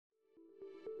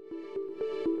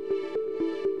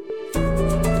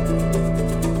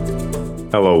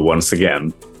Hello once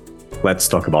again. Let's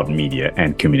talk about media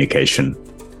and communication.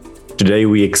 Today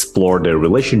we explore the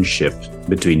relationship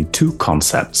between two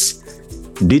concepts,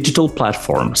 digital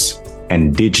platforms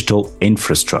and digital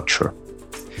infrastructure.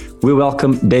 We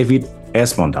welcome David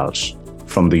Hesmondhalgh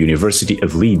from the University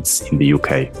of Leeds in the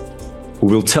UK, who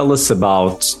will tell us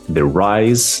about the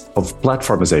rise of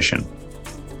platformization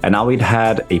and how it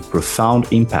had a profound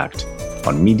impact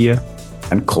on media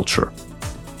and culture.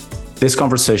 This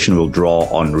conversation will draw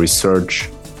on research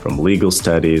from legal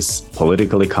studies,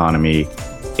 political economy,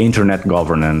 internet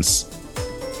governance,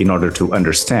 in order to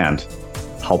understand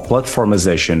how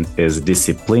platformization is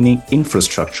disciplining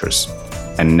infrastructures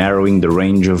and narrowing the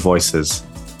range of voices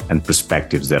and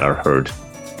perspectives that are heard.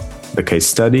 The case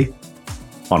study,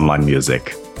 online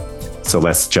music. So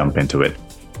let's jump into it.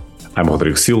 I'm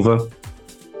Rodrigo Silva.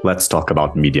 Let's talk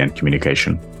about media and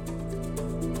communication.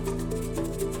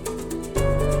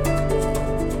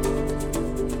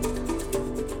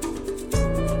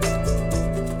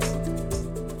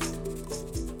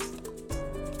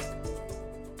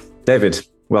 David,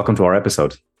 welcome to our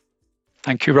episode.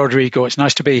 Thank you, Rodrigo. It's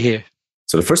nice to be here.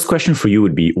 So the first question for you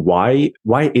would be, why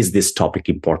is this topic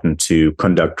important to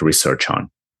conduct research on?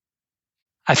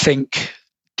 I think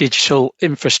digital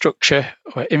infrastructure,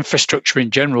 or infrastructure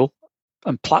in general,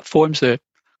 and platforms are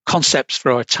concepts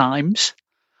for our times.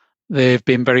 They've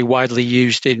been very widely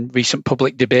used in recent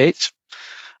public debates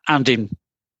and in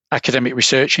academic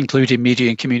research, including media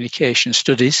and communication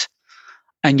studies.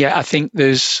 And yet I think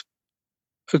there's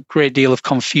a great deal of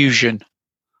confusion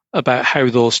about how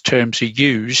those terms are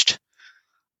used.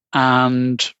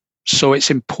 And so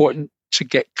it's important to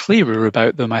get clearer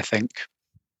about them, I think.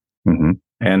 Mm-hmm.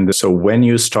 And so when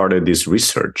you started this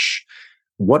research,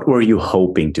 what were you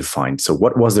hoping to find? So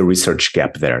what was the research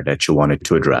gap there that you wanted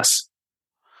to address?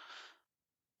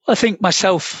 I think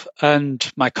myself and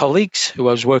my colleagues who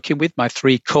I was working with, my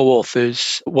three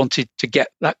co-authors, wanted to get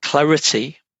that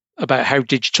clarity about how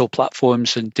digital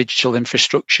platforms and digital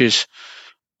infrastructures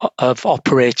have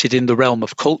operated in the realm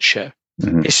of culture.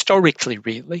 Mm-hmm. Historically,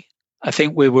 really. I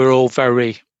think we were all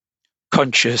very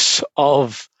conscious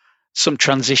of some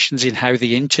transitions in how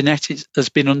the internet has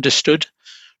been understood,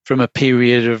 from a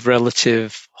period of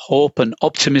relative hope and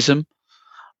optimism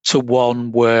to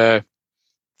one where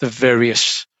the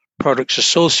various products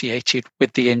associated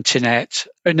with the internet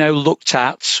are now looked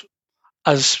at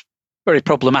as very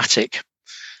problematic.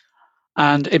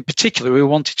 And in particular, we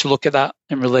wanted to look at that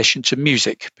in relation to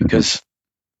music, because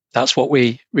that's what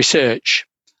we research.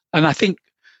 And I think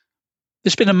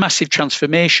there's been a massive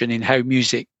transformation in how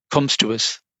music comes to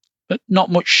us, but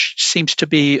not much seems to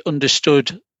be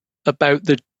understood about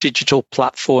the digital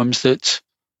platforms that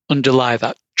underlie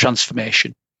that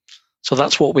transformation. So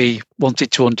that's what we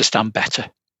wanted to understand better.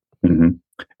 Mm-hmm.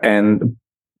 And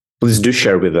please do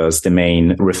share with us the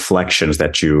main reflections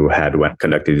that you had when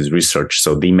conducting this research.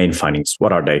 So the main findings,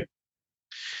 what are they?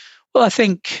 Well, I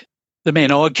think the main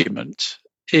argument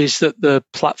is that the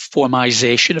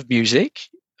platformization of music,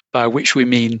 by which we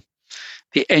mean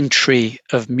the entry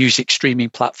of music streaming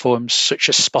platforms such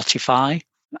as Spotify,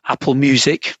 Apple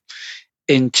Music,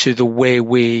 into the way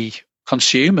we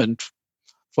consume, and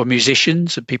for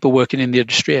musicians and people working in the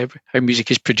industry, how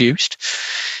music is produced,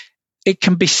 it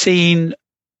can be seen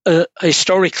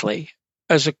historically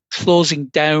as a closing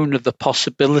down of the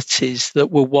possibilities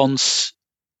that were once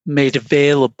made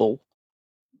available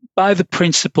by the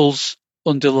principles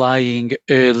underlying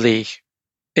early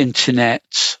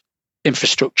internet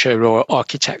infrastructure or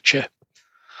architecture.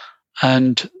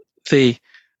 And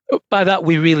by that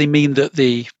we really mean that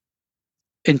the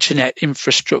internet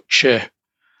infrastructure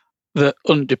that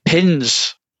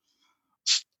underpins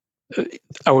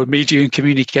our media and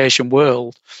communication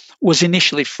world was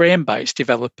initially framed by its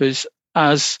developers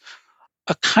as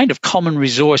a kind of common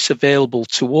resource available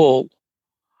to all,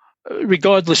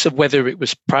 regardless of whether it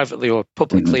was privately or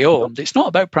publicly owned. It's not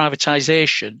about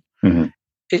privatization. Mm-hmm.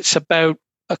 It's about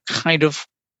a kind of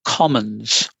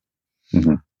commons.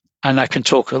 Mm-hmm. And I can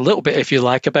talk a little bit, if you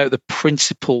like, about the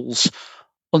principles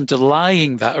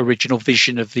underlying that original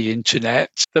vision of the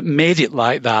internet that made it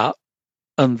like that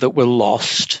and that were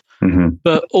lost. Mm-hmm.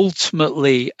 But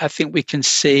ultimately, I think we can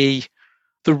see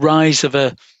the rise of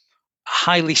a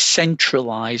highly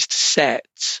centralized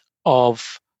set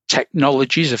of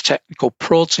technologies, of technical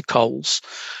protocols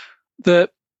that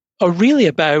are really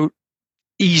about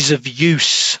ease of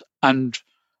use and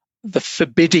the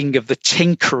forbidding of the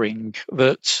tinkering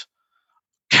that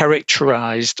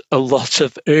characterized a lot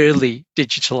of early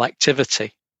digital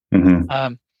activity.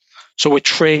 Mm-hmm. So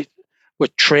we're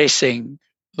tracing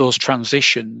those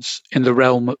transitions in the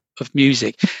realm of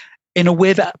music in a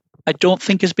way that I don't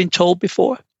think has been told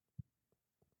before.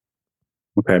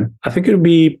 Okay. I think it would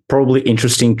be probably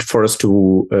interesting for us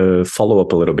to follow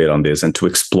up a little bit on this and to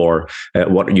explore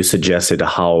what you suggested,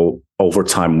 how over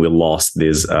time we lost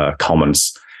these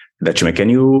commons that you make. Can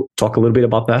you talk a little bit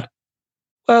about that?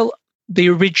 Well, the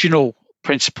original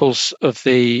principles of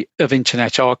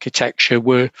internet architecture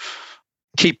were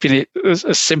keeping it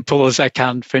as simple as I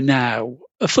can for now.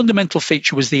 A fundamental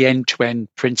feature was the end-to-end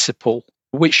principle,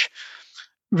 which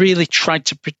really tried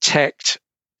to protect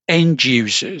end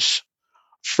users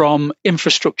from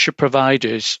infrastructure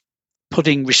providers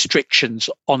putting restrictions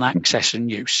on access and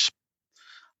use.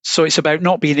 So it's about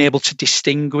not being able to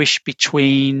distinguish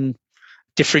between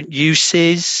different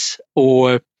uses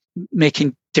or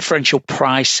making differential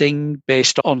pricing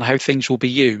based on how things will be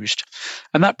used.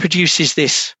 And that produces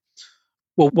this,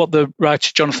 well, what the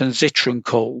writer Jonathan Zittrain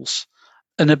calls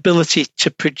an ability to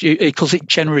produce, he calls it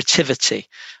generativity,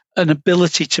 an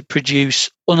ability to produce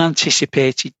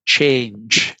unanticipated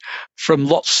change from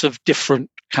lots of different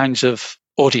kinds of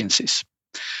audiences.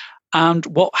 And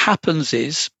what happens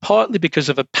is, partly because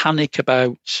of a panic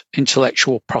about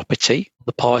intellectual property,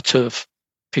 the part of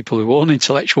people who own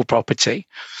intellectual property,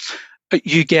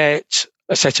 you get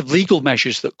a set of legal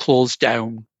measures that close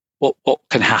down what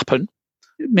can happen,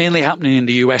 mainly happening in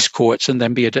the US courts and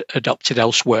then be adopted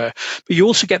elsewhere. But you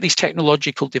also get these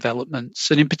technological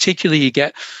developments. And in particular, you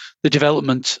get the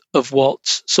development of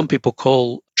what some people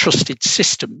call trusted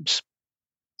systems,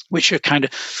 which are kind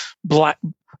of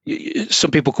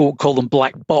some people call them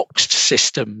black boxed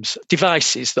systems,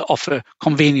 devices that offer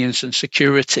convenience and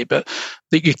security, but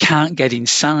that you can't get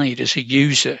inside as a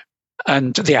user.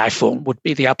 And the iPhone would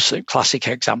be the absolute classic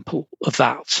example of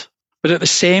that. But at the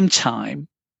same time,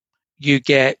 you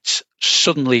get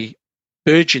suddenly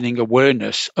burgeoning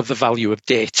awareness of the value of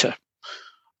data.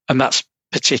 And that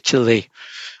particularly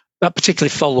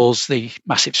follows the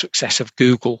massive success of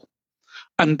Google.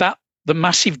 And that the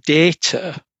massive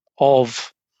data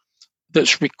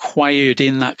that's required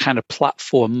in that kind of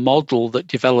platform model that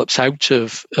develops out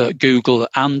of Google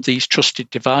and these trusted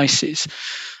devices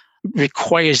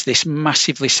requires this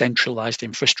massively centralized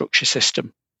infrastructure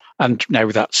system. And now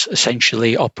that's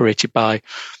essentially operated by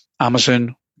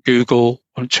Amazon, Google,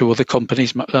 and two other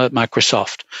companies,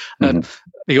 Microsoft.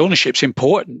 The ownership's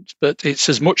important, but it's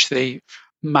as much the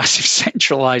massive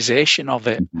centralization of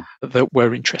it that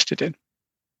we're interested in.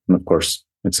 Of course,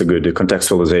 it's a good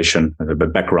contextualization, the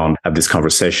background of this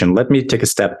conversation. Let me take a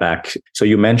step back. So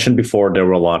you mentioned before there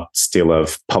were a lot still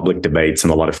of public debates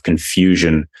and a lot of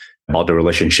confusion about the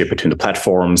relationship between the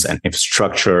platforms and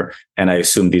infrastructure. And I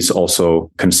assume this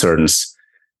also concerns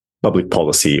public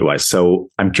policy-wise. So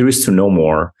I'm curious to know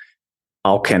more.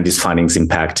 How can these findings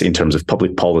impact in terms of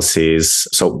public policies?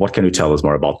 So what can you tell us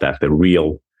more about that, the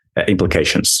real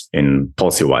implications in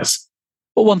policy-wise?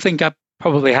 Well, one thing I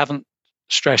probably haven't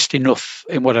stressed enough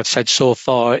in what I've said so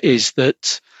far is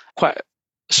that quite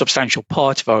a substantial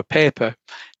part of our paper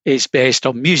is based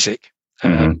on music.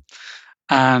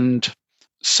 And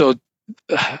so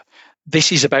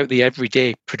this is about the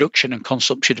everyday production and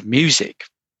consumption of music.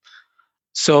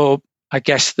 So I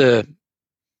guess the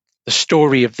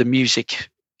story of the music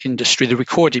industry, the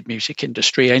recorded music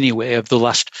industry anyway, of the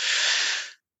last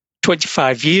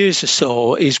 25 years or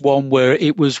so is one where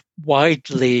it was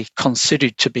widely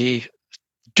considered to be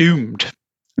doomed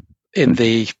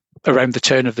around the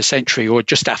turn of the century, or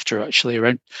just after, actually.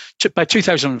 By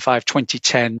 2005,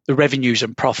 2010, the revenues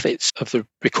and profits of the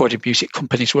recorded music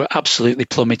companies were absolutely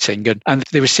plummeting, and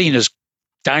they were seen as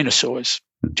dinosaurs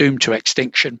doomed to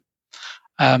extinction.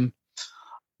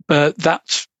 But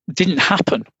that didn't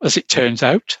happen, as it turns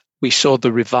out. We saw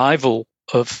the revival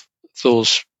of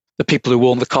the people who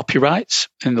own the copyrights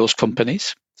in those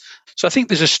companies. So I think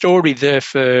there's a story there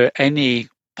for any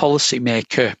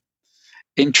policymaker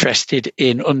interested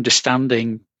in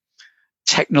understanding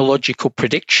technological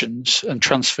predictions and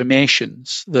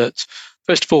transformations, that,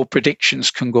 first of all,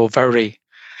 predictions can go very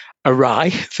awry.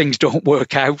 Things don't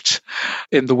work out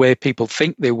in the way people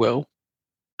think they will.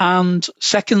 And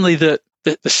secondly, that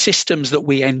the systems that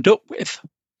we end up with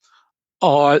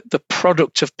are the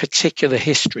product of particular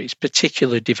histories,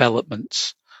 particular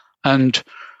developments, and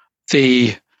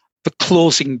the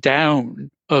closing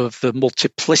down of the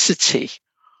multiplicity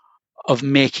of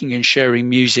making and sharing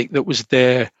music that was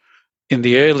there in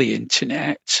the early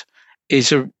internet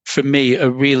is, for me, a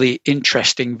really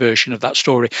interesting version of that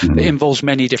story that involves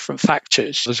many different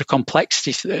factors. There's a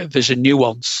complexity there. There's a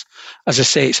nuance. As I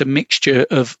say, it's a mixture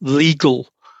of legal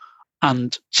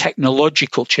and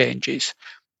technological changes.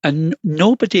 And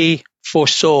nobody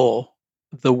foresaw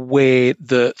the way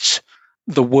that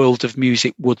the world of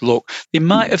music would look. They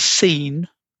might have seen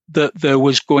that there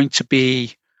was going to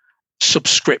be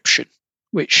subscription,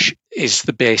 which is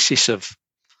the basis of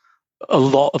a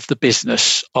lot of the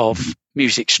business of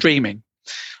music streaming.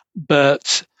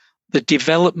 But the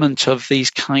development of these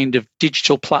kind of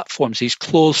digital platforms, these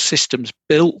closed systems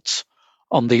built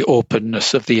on the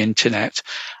openness of the internet,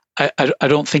 I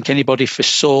don't think anybody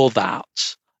foresaw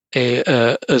that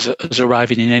as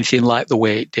arriving in anything like the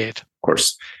way it did. Of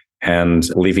course. And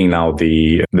leaving now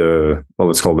the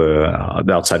let's call the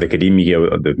outside academia,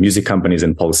 the music companies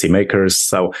and policymakers.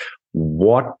 So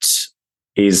what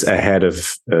is ahead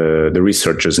of the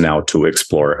researchers now to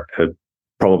explore?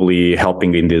 Probably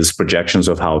helping in these projections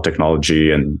of how technology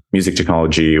and music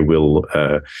technology will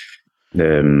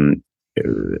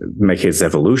make its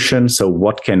evolution. So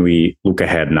what can we look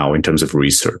ahead now in terms of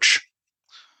research?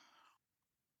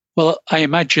 Well, I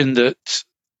imagine that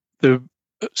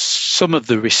some of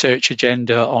the research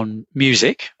agenda on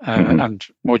music and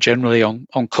more generally on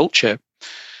culture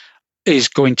is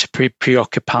going to be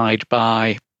preoccupied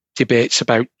by debates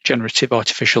about generative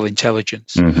artificial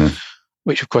intelligence,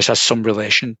 which of course has some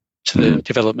relation to the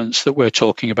developments that we're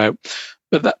talking about.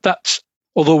 But that's,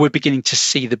 although we're beginning to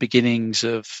see the beginnings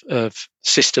of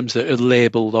systems that are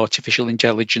labeled artificial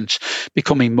intelligence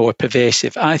becoming more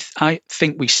pervasive, I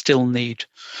think we still need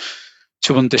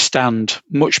to understand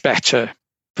much better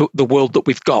the world that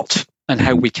we've got and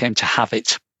how we came to have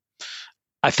it.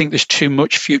 I think there's too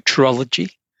much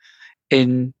futurology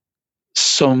in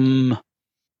some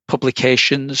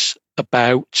publications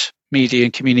about media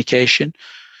and communication,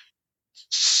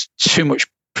 too much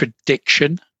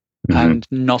prediction and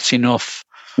not enough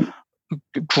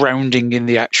grounding in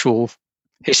the actual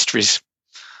histories.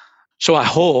 So I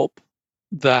hope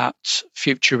that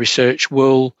future research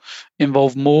will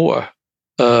involve more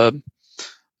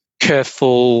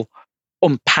careful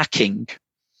unpacking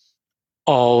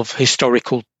of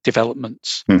historical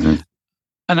developments. And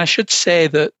I should say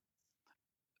that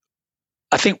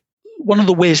I think one of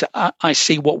the ways I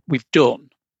see what we've done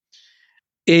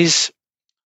is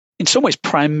in some ways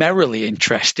primarily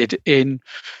interested in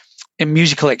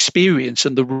musical experience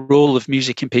and the role of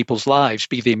music in people's lives,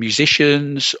 be they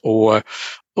musicians or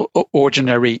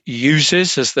ordinary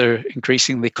users, as they're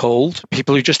increasingly called,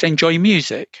 people who just enjoy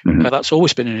music. That's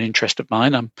always been an interest of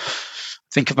mine. I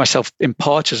think of myself in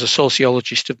part as a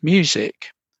sociologist of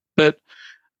music. But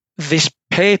this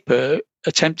paper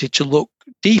attempted to look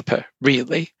deeper,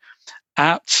 really,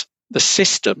 at the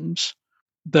systems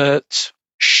that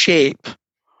shape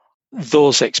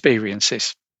those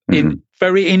experiences in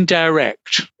very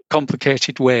indirect,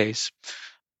 complicated ways.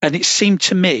 And it seemed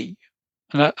to me,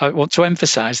 and I want to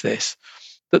emphasize this,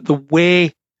 that the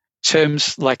way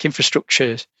terms like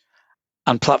infrastructure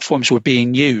and platforms were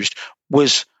being used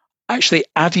was actually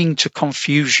adding to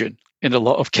confusion in a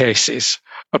lot of cases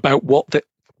about what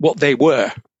they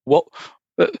were.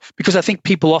 Because I think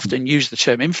people often use the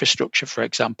term infrastructure, for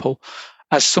example,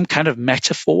 as some kind of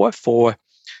metaphor for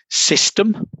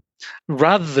system,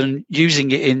 rather than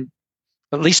using it in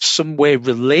at least some way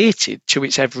related to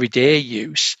its everyday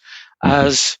use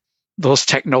as those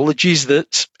technologies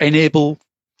that enable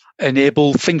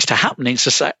things to happen in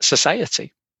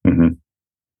society.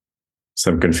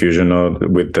 Some confusion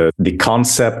with the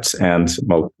concept and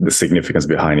the significance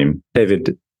behind him.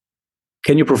 David,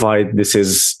 can you provide,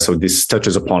 this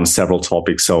touches upon several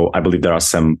topics, so I believe there are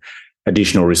some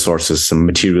additional resources, some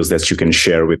materials that you can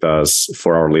share with us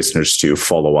for our listeners to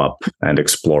follow up and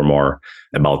explore more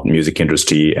about music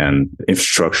industry and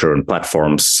infrastructure and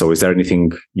platforms. So is there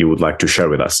anything you would like to share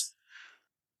with us?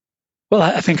 Well,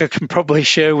 I think I can probably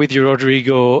share with you,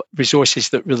 Rodrigo, resources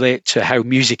that relate to how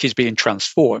music is being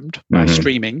transformed by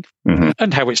streaming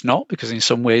and how it's not, because in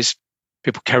some ways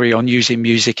people carry on using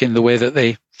music in the way that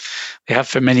they have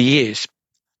for many years.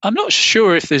 I'm not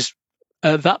sure if there's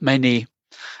that many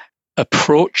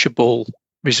approachable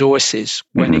resources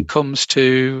when it comes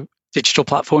to digital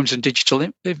platforms and digital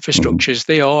infrastructures.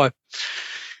 They are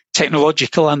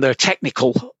technological and they're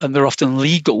technical and they're often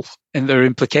legal in their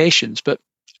implications, but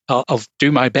I'll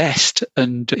do my best.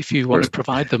 And if you want to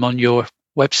provide them on your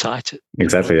website.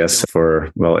 Exactly, yes. If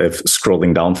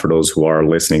scrolling down for those who are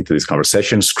listening to this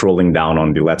conversation, scrolling down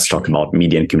on the Let's Talk About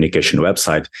Media and Communication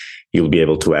website, you'll be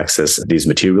able to access these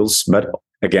materials. But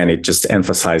again, it just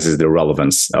emphasizes the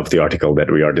relevance of the article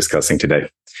that we are discussing today.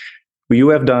 You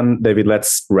have done, David,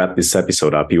 let's wrap this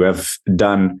episode up. You have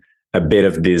done a bit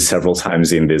of this several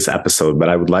times in this episode, but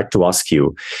I would like to ask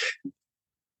you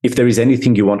if there is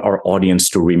anything you want our audience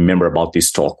to remember about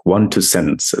this talk, 1-2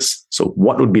 sentences. So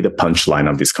what would be the punchline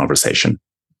of this conversation?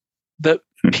 That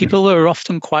people are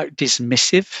often quite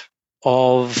dismissive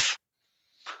of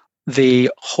the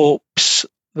hopes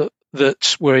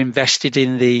that were invested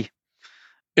in the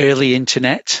early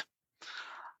internet,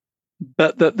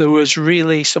 but that there was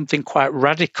really something quite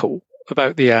radical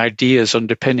about the ideas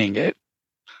underpinning it,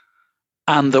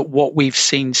 and that what we've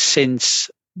seen since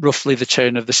roughly the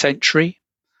turn of the century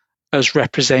has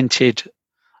represented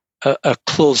a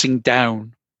closing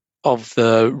down of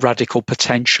the radical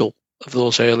potential of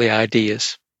those early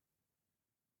ideas.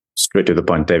 Straight to the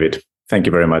point, David. Thank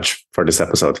you very much for this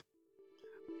episode.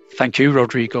 Thank you,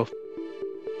 Rodrigo.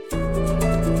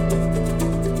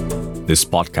 This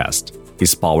podcast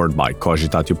is powered by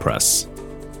Cogitatu Press.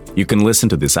 You can listen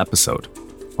to this episode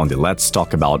on the Let's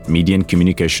Talk About Media and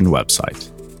Communication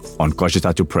website, on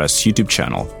Cogitatu Press YouTube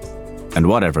channel, and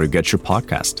whatever you get your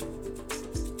podcast.